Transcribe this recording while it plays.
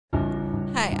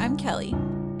Hi, I'm Kelly.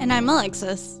 And I'm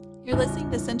Alexis, You're listening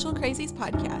to Central Crazies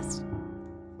podcast,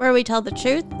 where we tell the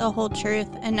truth, the whole truth,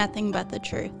 and nothing but the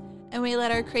truth. and we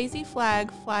let our crazy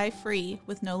flag fly free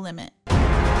with no limit.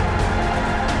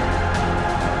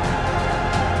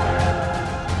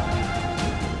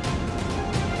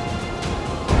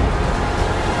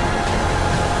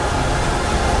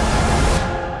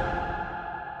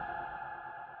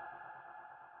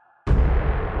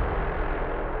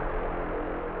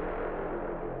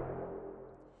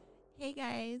 Hey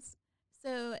guys,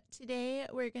 so today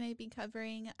we're going to be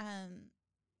covering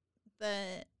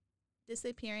the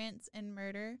disappearance and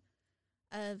murder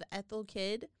of Ethel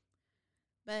Kidd.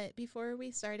 But before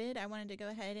we started, I wanted to go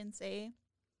ahead and say,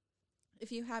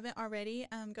 if you haven't already,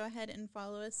 go ahead and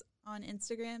follow us on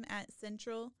Instagram at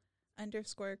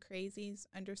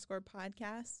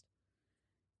central_crazies_podcast.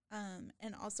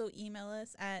 And also email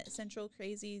us at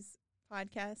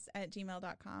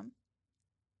centralcraziespodcast@gmail.com.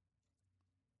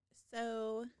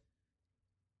 So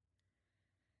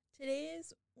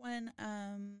today's one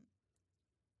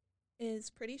is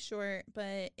pretty short,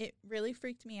 but it really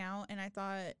freaked me out, and I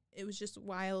thought it was just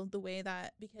wild the way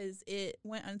that, because it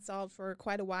went unsolved for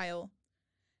quite a while,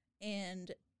 and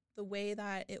the way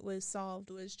that it was solved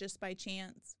was just by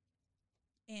chance.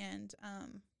 And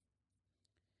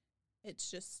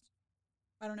it's just,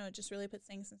 I don't know, it just really puts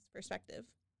things in perspective.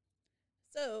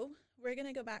 So we're going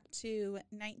to go back to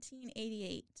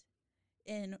 1988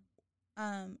 in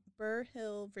Burr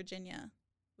Hill, Virginia,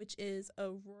 which is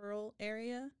a rural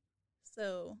area.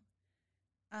 So,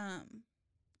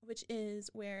 which is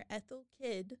where Ethel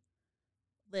Kidd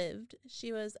lived.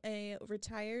 She was a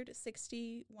retired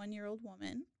 61-year-old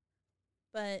woman,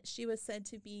 but she was said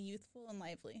to be youthful and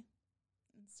lively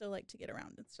and still like to get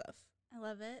around and stuff. I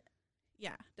love it.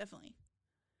 Yeah, definitely.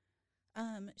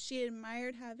 She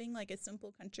admired having like a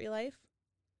simple country life.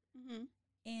 Mm-hmm.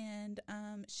 And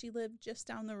she lived just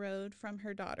down the road from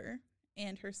her daughter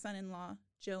and her son-in-law,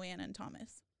 Joanne and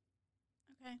Thomas.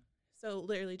 Okay. So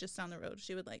literally just down the road.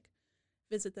 She would like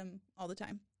visit them all the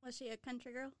time. Was she a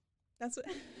country girl? That's what.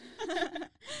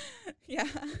 Yeah,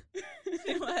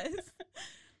 she was.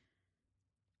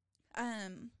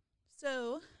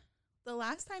 So the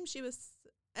last time she was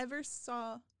ever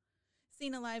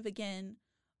seen alive again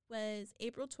was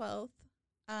April 12th,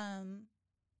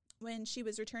 when she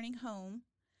was returning home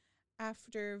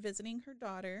after visiting her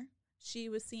daughter. She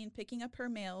was seen picking up her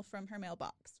mail from her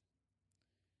mailbox.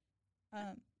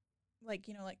 Like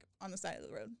on the side of the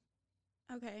road.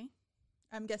 Okay.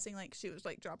 I'm guessing like she was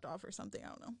like dropped off or something, I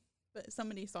don't know. But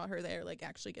somebody saw her there like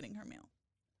actually getting her mail.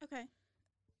 Okay.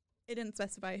 It didn't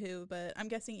specify who, but I'm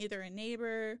guessing either a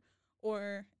neighbor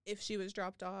or if she was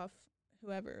dropped off,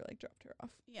 whoever like dropped her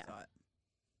off. Yeah. Saw it.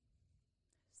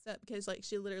 So because like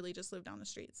she literally just lived down the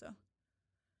street, so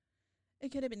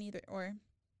it could have been either or.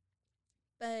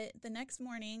 But the next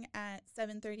morning at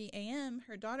 7:30 a.m.,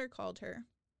 her daughter called her,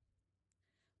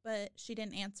 but she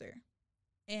didn't answer,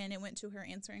 and it went to her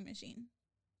answering machine.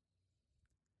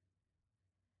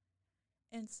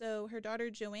 And so her daughter,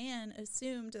 Joanne,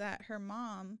 assumed that her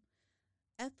mom,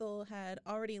 Ethel, had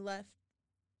already left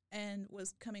and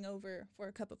was coming over for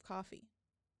a cup of coffee.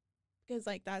 Because,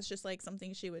 like, that's just, like,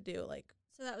 something she would do. Like,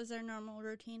 so that was their normal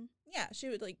routine? Yeah, she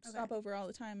would, like, stop over all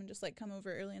the time and just, like, come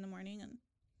over early in the morning and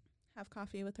have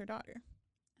coffee with her daughter.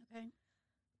 Okay.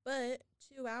 But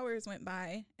 2 hours went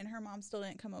by, and her mom still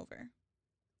didn't come over.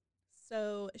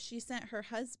 So she sent her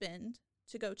husband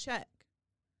to go check.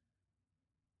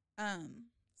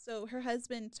 So her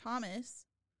husband, Thomas,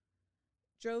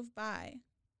 drove by.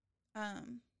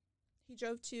 He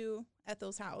drove to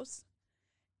Ethel's house,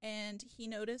 and he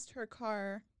noticed her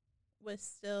car was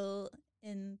still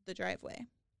in the driveway.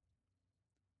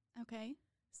 Okay.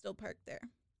 Still parked there.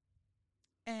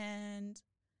 And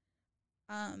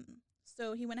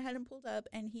so he went ahead and pulled up,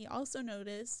 and he also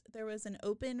noticed there was an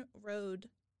open road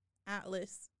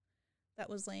atlas that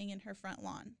was laying in her front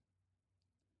lawn.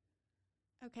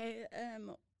 Okay.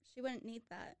 She wouldn't need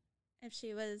that if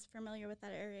she was familiar with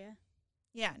that area.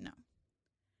 Yeah, no.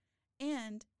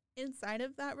 And inside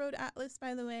of that road atlas,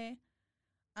 by the way,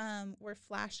 were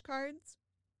flashcards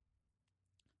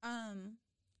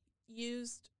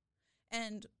used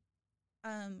and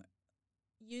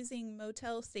using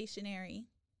motel stationery.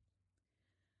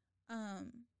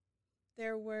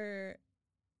 There were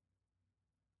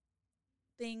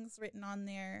things written on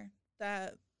there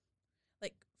that,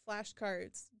 like,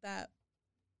 flashcards that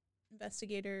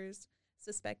investigators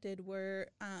suspected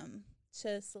were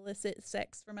to solicit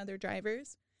sex from other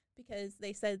drivers, because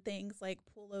they said things like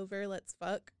 "pull over, let's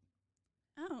fuck."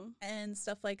 Oh. And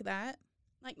stuff like that.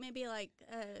 Like maybe like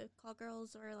call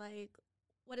girls or like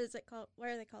what is it called? What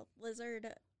are they called?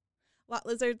 Lot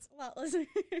lizards. Lot lizard.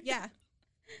 Yeah.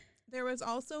 There was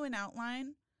also an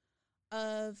outline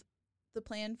of the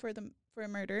plan for a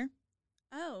murder.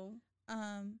 Oh.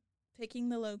 Picking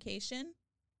the location,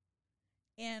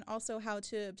 and also how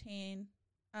to obtain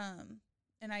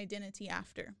an identity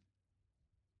after.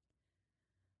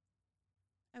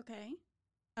 Okay.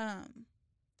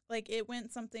 Like it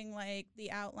went something like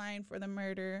the outline for the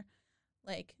murder,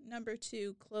 like number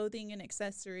 2, clothing and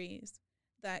accessories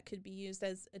that could be used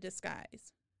as a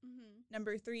disguise. Mm-hmm.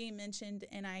 Number 3 mentioned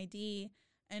an ID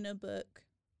and a book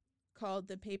called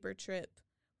The Paper Trip,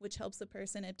 which helps a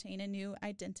person obtain a new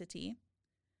identity.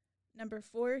 Number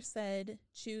 4 said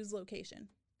choose location.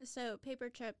 So paper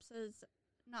trips is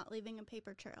not leaving a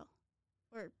paper trail,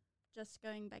 or just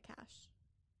going by cash.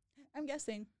 I'm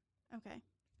guessing. Okay.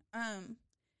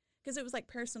 Because it was like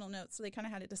personal notes, so they kind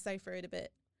of had to decipher it a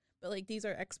bit. But like these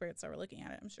are experts that were looking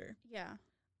at it, I'm sure. Yeah.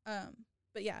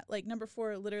 But yeah, like number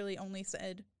 4 literally only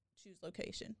said choose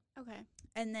location. Okay.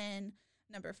 And then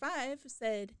number 5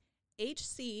 said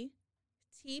HC,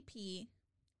 TP,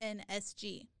 and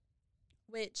SG,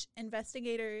 which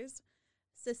investigators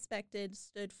suspected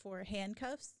stood for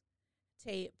handcuffs,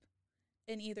 tape,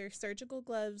 and either surgical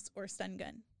gloves or stun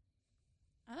gun.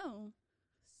 Oh.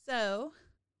 So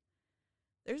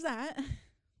there's that.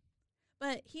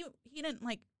 But he didn't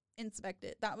like inspect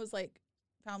it. That was like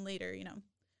found later, you know.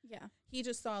 Yeah. He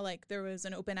just saw like there was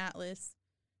an open atlas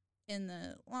in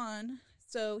the lawn.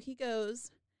 So he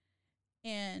goes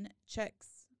and checks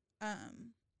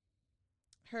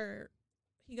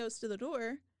he goes to the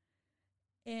door,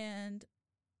 and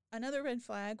another red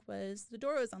flag was the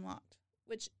door was unlocked,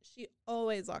 which she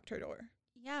always locked her door.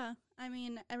 Yeah. I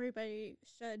mean, everybody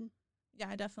should.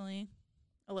 Yeah, definitely.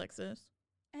 Alexis.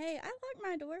 Hey, I locked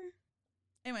my door.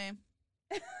 Anyway.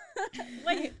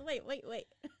 Wait.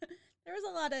 There was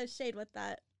a lot of shade with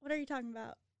that. What are you talking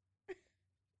about?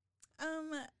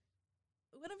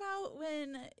 What about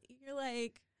when you're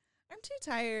like, I'm too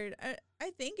tired. I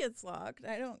think it's locked.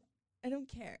 I don't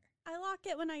care. I lock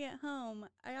it when I get home.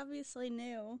 I obviously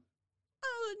knew.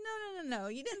 Oh, no.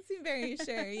 You didn't seem very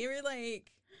sure. You were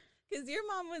like, because your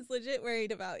mom was legit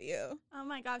worried about you. Oh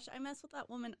my gosh, I mess with that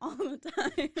woman all the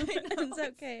time. It's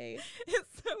okay.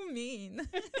 It's so mean.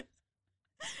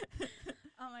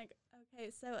 Oh my god.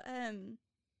 Okay, so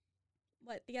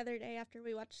the other day after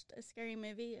we watched a scary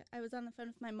movie, I was on the phone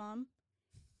with my mom,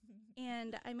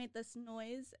 and I made this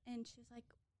noise, and she was like,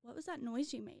 "What was that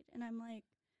noise you made?" And I'm like,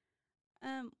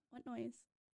 what noise?"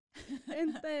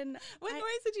 And then what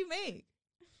noise did you make?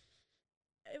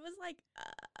 It was like,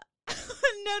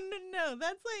 No.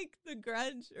 That's like The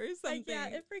Grudge or something. yeah,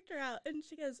 it freaked her out. And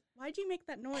she goes, "Why'd you make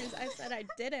that noise?" I said, "I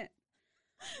didn't."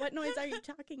 "What noise are you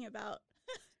talking about?"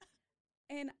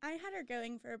 And I had her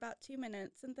going for about 2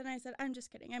 minutes. And then I said, "I'm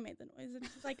just kidding. I made the noise." And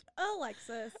she's like, "Oh,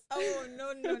 Alexis." Oh,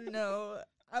 no.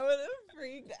 I would have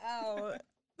freaked out.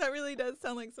 That really does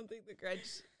sound like something The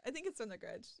Grudge. I think it's from The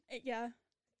Grudge. Yeah.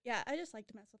 Yeah, I just like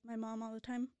to mess with my mom all the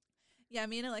time. Yeah,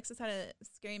 me and Alexis had a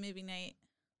scary movie night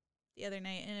the other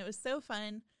night, and it was so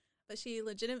fun, but she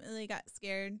legitimately got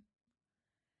scared.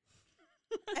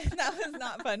 And that was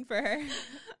not fun for her.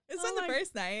 It was on the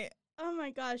first night. Oh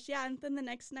my gosh, yeah, and then the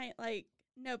next night, like,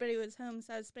 nobody was home,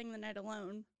 so I was spending the night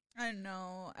alone. I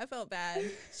know. I felt bad.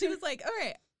 She was like, all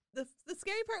right, the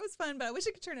scary part was fun, but I wish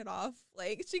I could turn it off.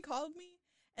 Like, she called me,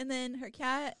 and then her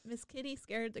cat, Miss Kitty,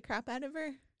 scared the crap out of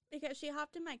her. Because she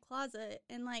hopped in my closet,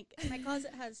 and, like, my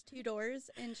closet has 2 doors,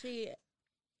 and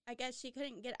I guess she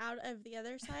couldn't get out of the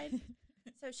other side.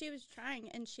 So she was trying,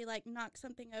 and she, like, knocked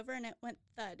something over, and it went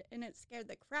thud, and it scared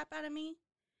the crap out of me.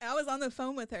 I was on the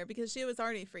phone with her because she was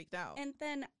already freaked out. And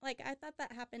then, like, I thought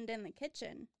that happened in the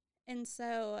kitchen. And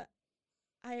so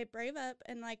I brave up,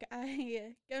 and, like,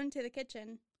 I go into the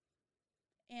kitchen,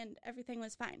 and everything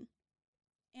was fine.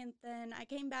 And then I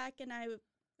came back, and I was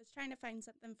trying to find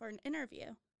something for an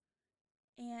interview.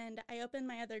 And I opened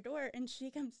my other door, and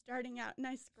she comes starting out, and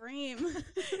I scream.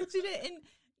 She did, and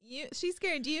she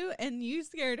scared you, and you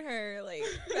scared her. Like,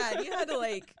 God, you had to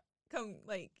like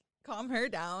calm her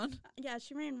down. Yeah,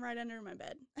 she ran right under my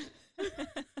bed. And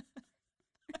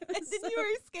then you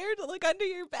were scared to look under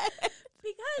your bed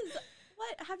because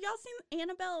what? Have y'all seen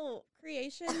Annabelle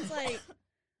Creations? Like,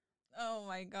 oh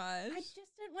my gosh, I just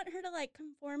didn't want her to like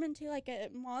conform into like a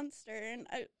monster, and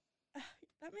that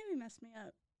made me mess me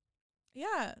up.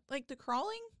 Yeah, like the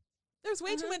crawling. There's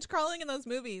way too much crawling in those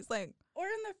movies. Like, or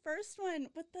in the first one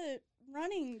with the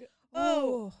running.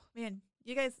 Oh man,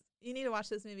 you guys, you need to watch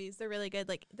those movies. They're really good.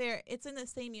 Like, it's in the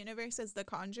same universe as The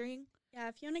Conjuring. Yeah,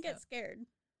 if you want to get scared.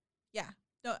 Yeah,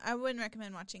 no, I wouldn't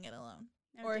recommend watching it alone,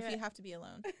 No, or if you have to be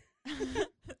alone.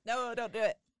 No, don't do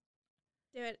it.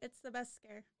 Do it. It's the best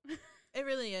scare. It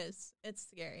really is. It's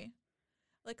scary.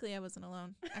 Luckily, I wasn't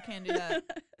alone. I can't do that.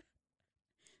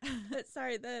 But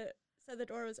sorry, so the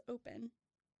door was open.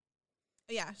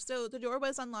 Yeah, so the door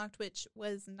was unlocked, which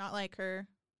was not like her.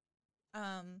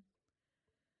 Um,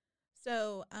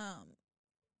 so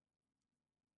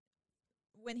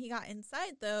when he got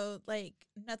inside, though, like,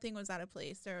 nothing was out of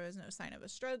place. There was no sign of a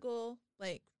struggle.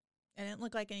 Like, it didn't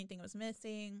look like anything was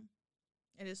missing.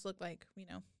 It just looked like,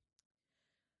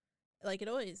 like it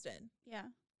always did. Yeah.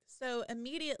 So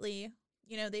immediately,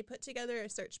 they put together a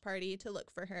search party to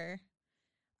look for her.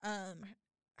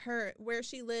 Where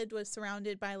she lived was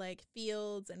surrounded by, like,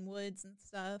 fields and woods and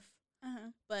stuff,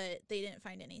 but they didn't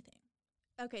find anything.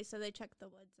 Okay, so they checked the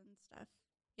woods and stuff.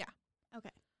 Yeah. Okay.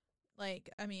 Like,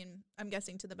 I mean, I'm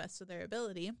guessing to the best of their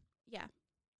ability. Yeah.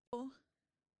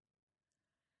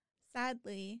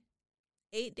 Sadly,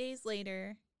 8 days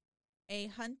later, a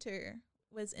hunter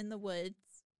was in the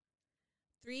woods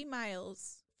 3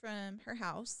 miles from her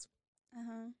house,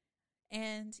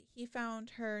 and he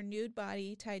found her nude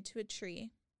body tied to a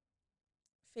tree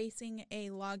facing a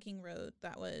logging road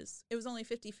it was only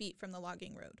 50 feet from the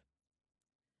logging road.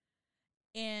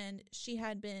 And she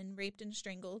had been raped and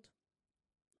strangled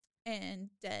and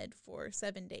dead for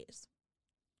 7 days.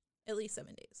 At least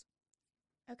 7 days.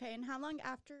 Okay, and how long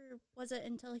after was it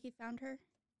until he found her?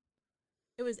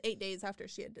 It was 8 days after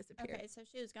she had disappeared. Okay, so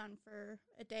she was gone for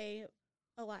a day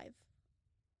alive.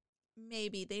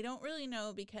 Maybe. They don't really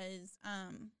know because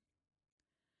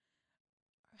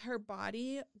her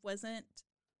body wasn't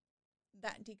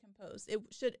that decomposed. It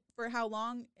should, for how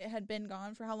long it had been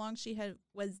gone, for how long she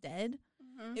was dead,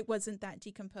 it wasn't that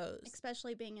decomposed.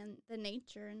 Especially being in the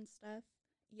nature and stuff.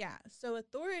 Yeah, so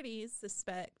authorities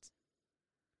suspect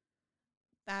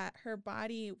that her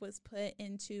body was put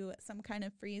into some kind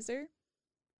of freezer,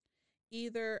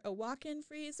 either a walk-in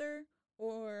freezer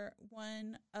or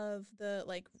one of the,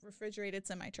 like, refrigerated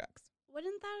semi-trucks.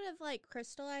 Wouldn't that have, like,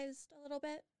 crystallized a little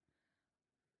bit?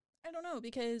 I don't know,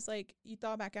 because, like, you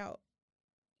thaw back out.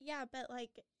 Yeah, but,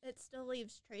 like, it still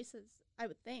leaves traces, I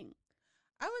would think.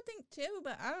 I would think too,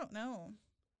 but I don't know.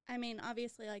 I mean,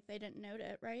 obviously, like, they didn't note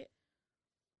it, right?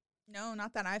 No,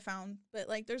 not that I found, but,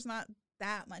 like, there's not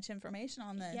that much information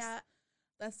on this. Yeah.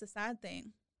 That's the sad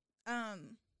thing.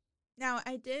 Now,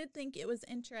 I did think it was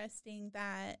interesting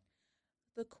that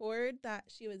the cord that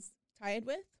she was tied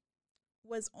with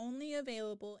was only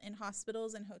available in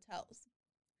hospitals and hotels.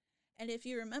 And if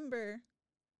you remember,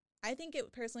 I think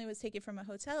it personally was taken from a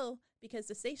hotel because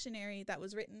the stationery that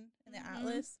was written in the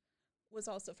atlas was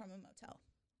also from a motel.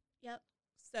 Yep.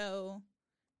 So,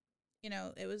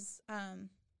 it was,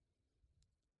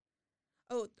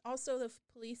 also the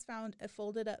police found a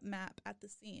folded up map at the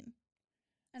scene.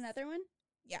 Another one?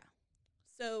 Yeah.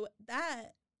 So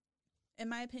that, in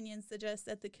my opinion, suggests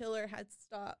that the killer had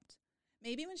stopped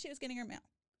maybe when she was getting her mail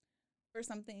or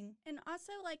something. And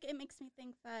also, like, it makes me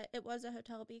think that it was a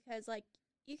hotel because, like,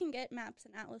 you can get maps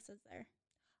and atlases there.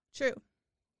 True.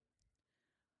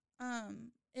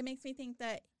 It makes me think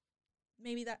that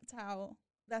maybe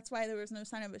that's why there was no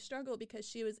sign of a struggle, because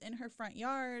she was in her front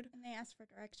yard. And they asked for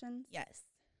directions? Yes.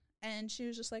 And she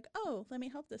was just like, oh, let me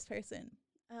help this person.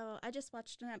 Oh, I just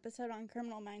watched an episode on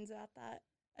Criminal Minds about that.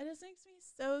 It just makes me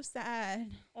so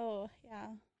sad. Oh, yeah.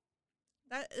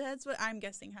 That's what I'm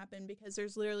guessing happened, because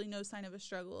there's literally no sign of a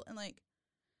struggle. And, like,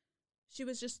 she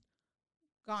was just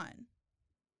gone.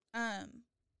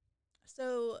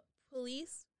 So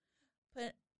police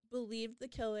believed the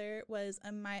killer was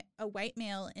a white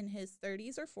male in his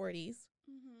 30s or 40s,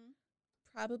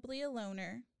 probably a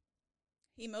loner.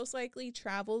 He most likely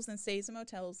travels and stays in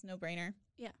motels, no brainer.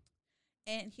 Yeah.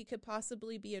 And he could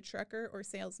possibly be a trucker or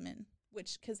salesman,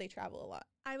 because they travel a lot.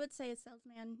 I would say a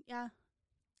salesman, yeah.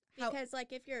 Because,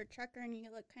 like, if you're a trucker and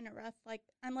you look kind of rough, like,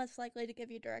 I'm less likely to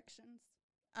give you directions.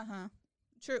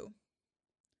 True.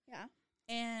 Yeah.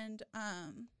 And,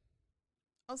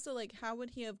 also, like, how would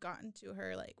he have gotten to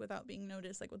her, like, without being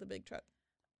noticed, like, with a big truck?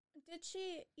 You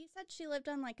said she lived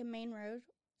on, like, a main road,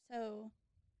 so.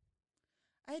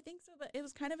 I think so, but it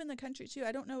was kind of in the country, too.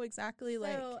 I don't know exactly,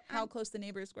 how close the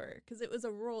neighbors were, because it was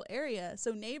a rural area.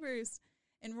 So neighbors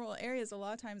in rural areas a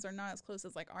lot of times are not as close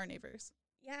as, like, our neighbors.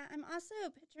 Yeah, I'm also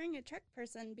picturing a truck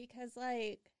person because,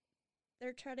 like,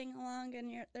 they're trotting along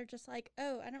and they're just like,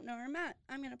 oh, I don't know where I'm at.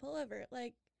 I'm going to pull over,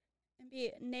 like, and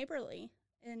be neighborly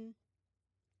and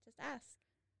just ask.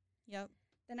 Yep.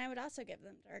 Then I would also give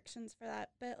them directions for that.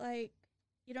 But, like,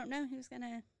 you don't know who's going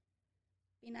to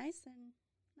be nice and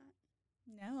not.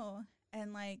 No.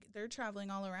 And, like, they're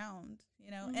traveling all around,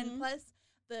 And plus,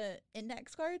 the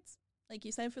index cards, like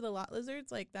you said, for the lot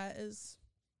lizards, like, that is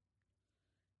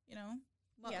you know,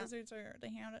 lot Yeah. lizards they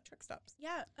hang out at truck stops.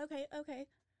 Yeah. Okay.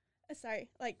 Sorry.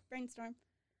 Like brainstorm.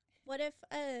 What if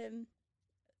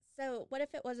So what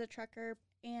if it was a trucker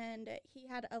and he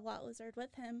had a lot lizard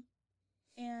with him,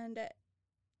 and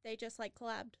they just like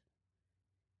collabed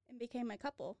and became a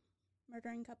couple,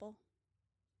 murdering couple.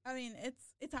 I mean,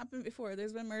 it's happened before.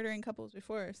 There's been murdering couples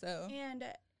before, so. And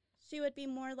she would be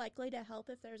more likely to help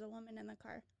if there's a woman in the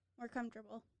car, more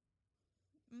comfortable.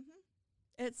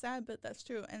 It's sad, but that's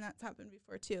true, and that's happened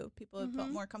before too. People have felt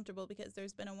more comfortable because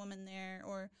there's been a woman there,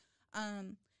 or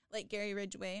like Gary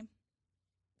Ridgway,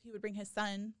 he would bring his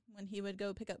son when he would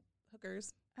go pick up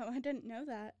hookers. Oh, I didn't know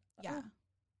that. Yeah.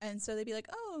 And so they'd be like,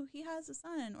 oh, he has a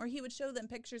son. Or he would show them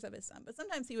pictures of his son. But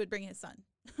sometimes he would bring his son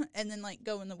and then, like,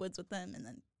 go in the woods with them and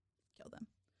then kill them.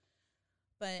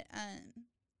 But,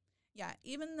 yeah,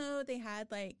 even though they had,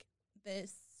 like,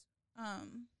 this,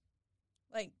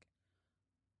 like,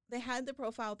 they had the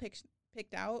profile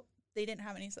picked out, they didn't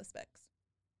have any suspects.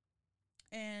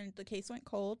 And the case went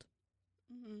cold.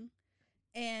 Mm-hmm.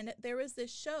 And there was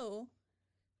this show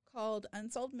called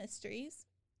Unsolved Mysteries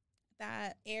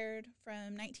that aired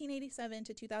from 1987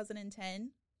 to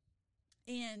 2010.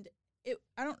 And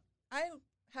I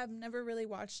have never really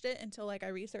watched it until, like, I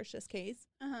researched this case.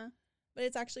 But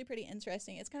it's actually pretty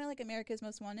interesting. It's kind of like America's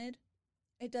Most Wanted.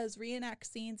 It does reenact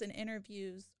scenes and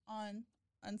interviews on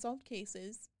unsolved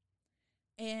cases.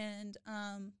 And,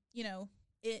 you know,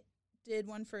 it did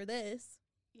one for this.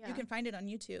 Yeah. You can find it on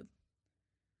YouTube.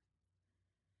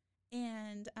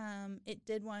 And it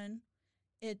did one.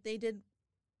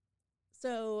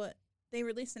 So they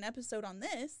released an episode on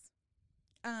this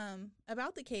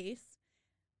about the case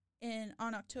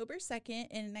on October 2nd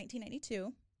in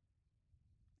 1992.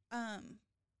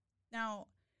 Now,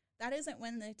 that isn't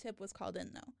when the tip was called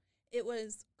in, though. It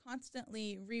was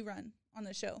constantly rerun on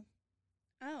the show.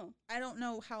 Oh. I don't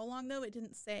know how long, though. It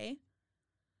didn't say.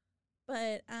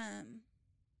 But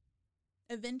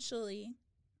eventually,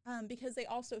 because they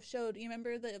also showed, you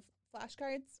remember the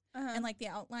flashcards and, like, the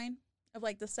outline of,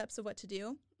 like, the steps of what to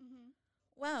do? Mm-hmm.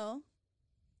 Well,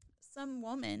 some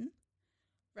woman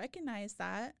recognized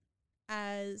that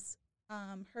as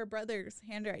her brother's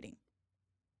handwriting.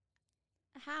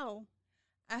 How?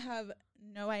 I have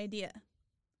no idea.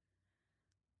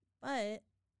 But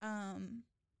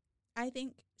I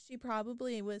think she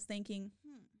probably was thinking,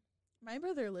 my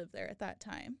brother lived there at that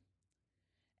time.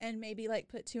 And maybe, like,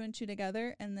 put two and two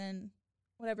together and then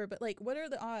whatever. But, like, what are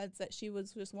the odds that she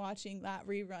was just watching that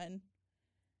rerun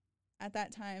at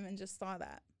that time and just saw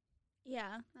that?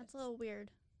 Yeah, that's a little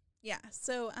weird. Yeah,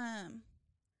 so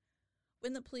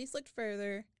when the police looked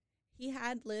further, he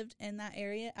had lived in that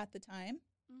area at the time.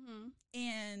 Mm-hmm.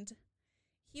 And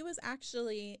he was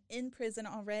actually in prison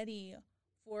already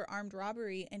for armed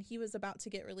robbery, and he was about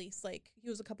to get released. Like, he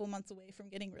was a couple months away from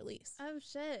getting released. Oh,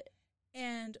 shit.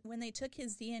 And when they took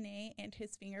his DNA and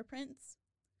his fingerprints,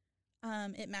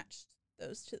 it matched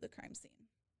those to the crime scene.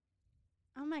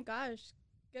 Oh, my gosh.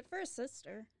 Good for his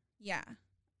sister. Yeah.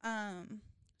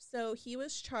 So he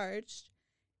was charged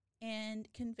and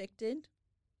convicted.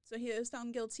 So he was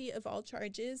found guilty of all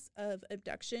charges of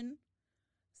abduction,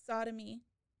 sodomy,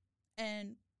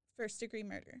 and first-degree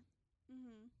murder.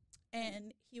 Mm-hmm.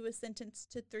 And he was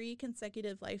sentenced to 3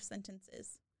 consecutive life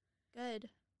sentences. Good.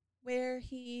 Where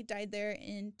he died there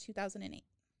in 2008.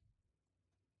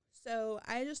 So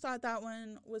I just thought that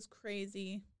one was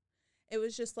crazy. It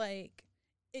was just like,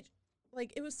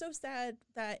 it was so sad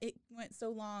that it went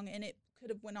so long and it could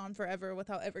have went on forever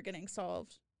without ever getting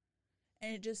solved.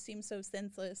 And it just seemed so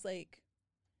senseless. Like,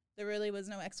 there really was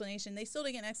no explanation. They still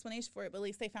didn't get an explanation for it, but at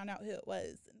least they found out who it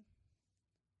was. And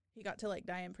he got to, like,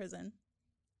 die in prison.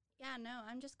 Yeah, no,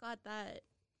 I'm just glad that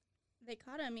they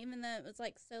caught him, even though it was,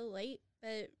 like, so late.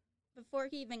 But before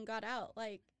he even got out,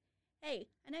 like, hey,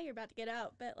 I know you're about to get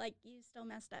out, but, like, you still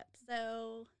messed up.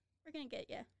 So we're going to get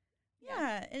you.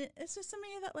 Yeah, and it's just something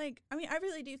that, like, I mean, I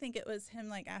really do think it was him,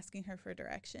 like, asking her for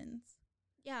directions.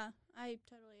 Yeah, I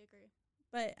totally agree.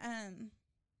 But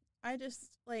I just,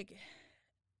 like,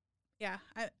 yeah,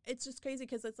 it's just crazy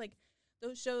because it's, like,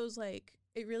 those shows, like,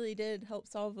 it really did help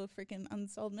solve a freaking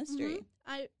unsolved mystery. Mm-hmm.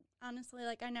 I honestly,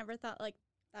 like, I never thought, like,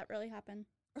 that really happened.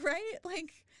 Right?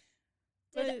 Like,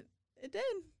 it did.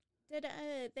 Did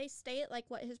they state, like,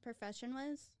 what his profession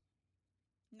was?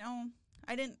 No,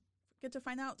 I didn't get to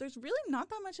find out. There's really not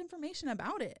that much information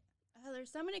about it. Oh,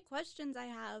 there's so many questions I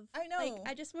have. I know. Like,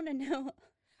 I just want to know.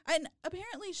 And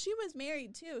apparently she was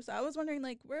married, too. So I was wondering,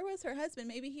 like, where was her husband?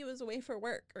 Maybe he was away for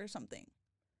work or something.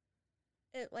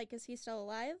 Is he still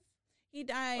alive? He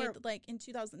died, like, in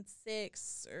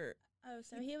 2006 or... Oh,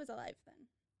 so he was alive then.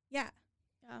 Yeah.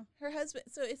 Yeah. Her husband...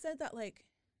 So it said that, like...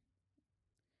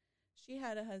 she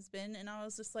had a husband, and I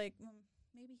was just like,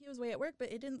 maybe he was away at work,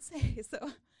 but it didn't say, so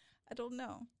I don't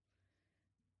know.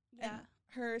 Yeah. And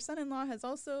her son-in-law has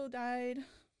also died,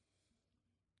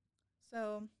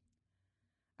 so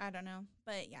I don't know.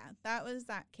 But yeah, that was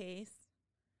that case.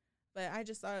 But I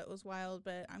just thought it was wild,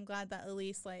 but I'm glad that at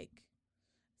least, like,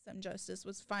 some justice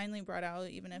was finally brought out,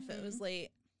 even if it was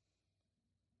late.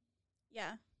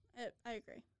 Yeah, I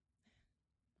agree.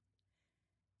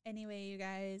 Anyway, you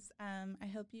guys, I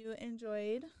hope you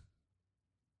enjoyed.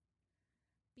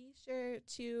 Be sure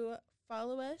to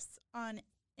follow us on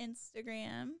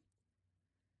Instagram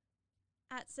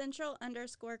at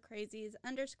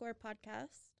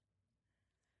central_crazies_podcast.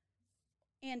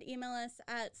 And email us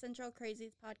at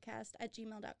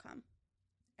centralcraziespodcast@gmail.com.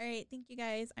 All right. Thank you,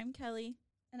 guys. I'm Kelly.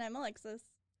 And I'm Alexis.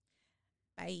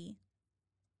 Bye.